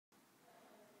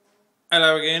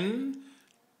Hello again,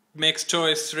 Max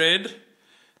Toys thread.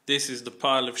 This is the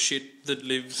pile of shit that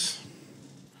lives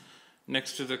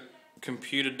next to the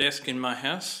computer desk in my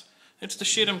house. It's the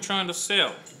shit I'm trying to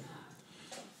sell.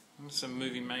 There's some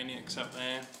movie maniacs up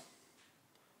there.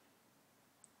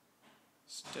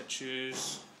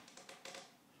 Statues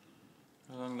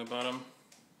along the bottom.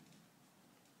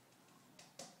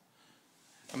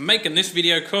 I'm making this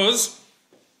video because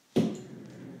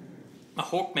my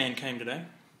Hawkman came today.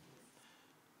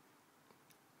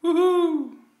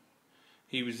 Woohoo!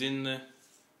 He was in the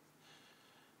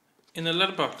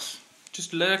letterbox,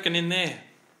 just lurking in there.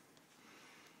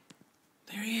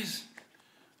 There he is.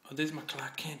 Oh, there's my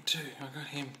Clark Kent too. I got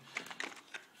him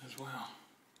as well.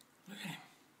 Look at him.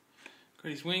 Got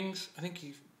his wings. I think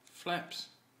he flaps.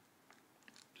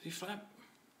 Does he flap?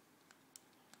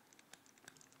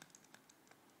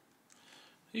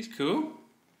 He's cool.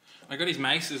 I got his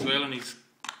mace as well and his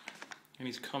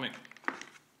comic.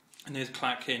 And there's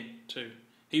Clark Kent too.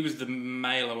 He was the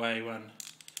mail away one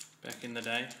back in the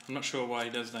day. I'm not sure why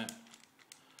he does that.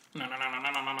 No.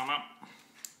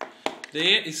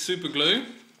 There is super glue,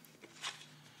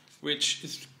 which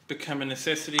has become a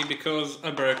necessity because I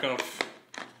broke off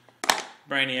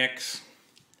Brainiac's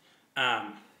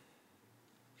arm.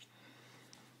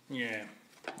 Yeah,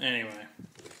 anyway.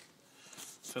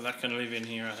 So that can live in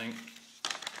here, I think,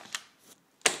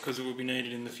 because it will be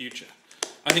needed in the future.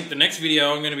 I think the next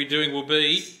video I'm going to be doing will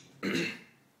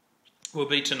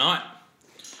be tonight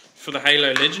for the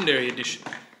Halo Legendary Edition.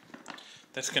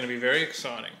 That's going to be very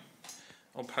exciting.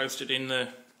 I'll post it in the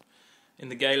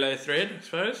Galo thread, I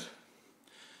suppose.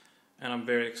 And I'm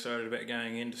very excited about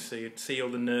going in to see it, see all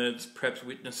the nerds, perhaps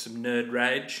witness some nerd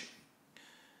rage,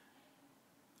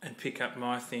 and pick up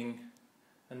my thing,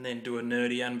 and then do a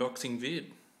nerdy unboxing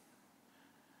vid.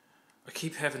 I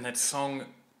keep having that song,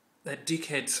 that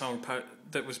dickhead song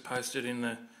that was posted in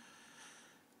the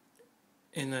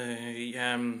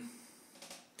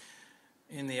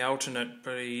alternate,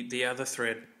 but the other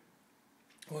thread.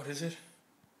 What is it?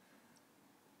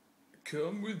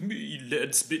 Come with me,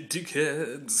 let's be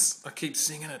dickheads. I keep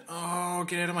singing it. Oh,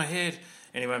 get out of my head.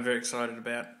 Anyway, I'm very excited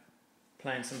about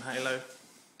playing some Halo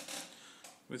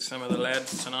with some of the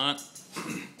lads tonight.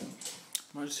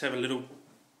 Might just have a little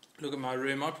look at my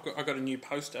room. I got a new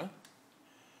poster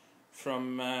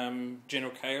from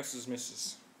General Chaos's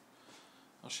missus.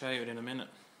 I'll show you it in a minute.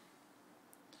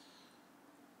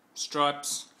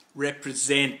 Stripes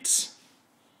represent.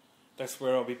 That's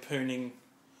where I'll be pooning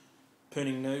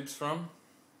noobs from.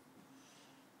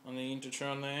 On the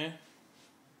Intertron there.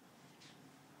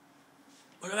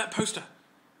 Look at that poster.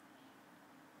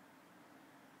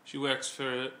 She works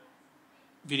for a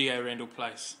video rental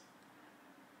place.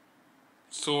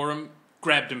 Saw him,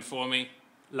 grabbed him for me,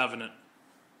 loving it.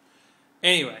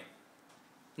 Anyway,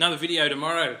 another video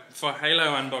tomorrow for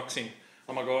Halo unboxing.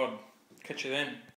 Oh my god, catch you then.